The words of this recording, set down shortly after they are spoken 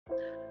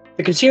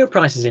The Consumer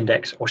Prices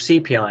Index, or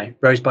CPI,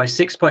 rose by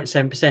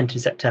 6.7% in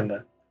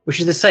September, which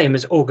is the same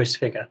as August's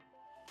figure.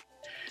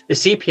 The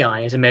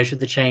CPI is a measure of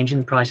the change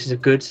in prices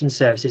of goods and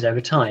services over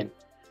time,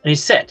 and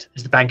is set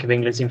as the Bank of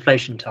England's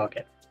inflation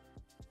target.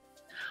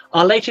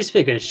 Our latest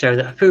figures show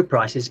that food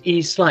prices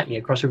eased slightly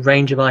across a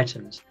range of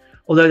items,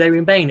 although they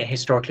remain at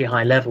historically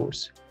high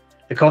levels.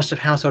 The cost of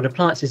household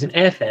appliances and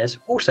airfares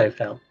also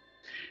fell.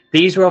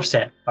 These were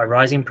offset by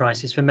rising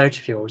prices for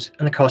motor fuels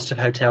and the cost of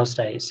hotel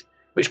stays,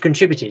 which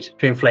contributed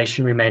to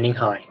inflation remaining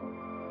high.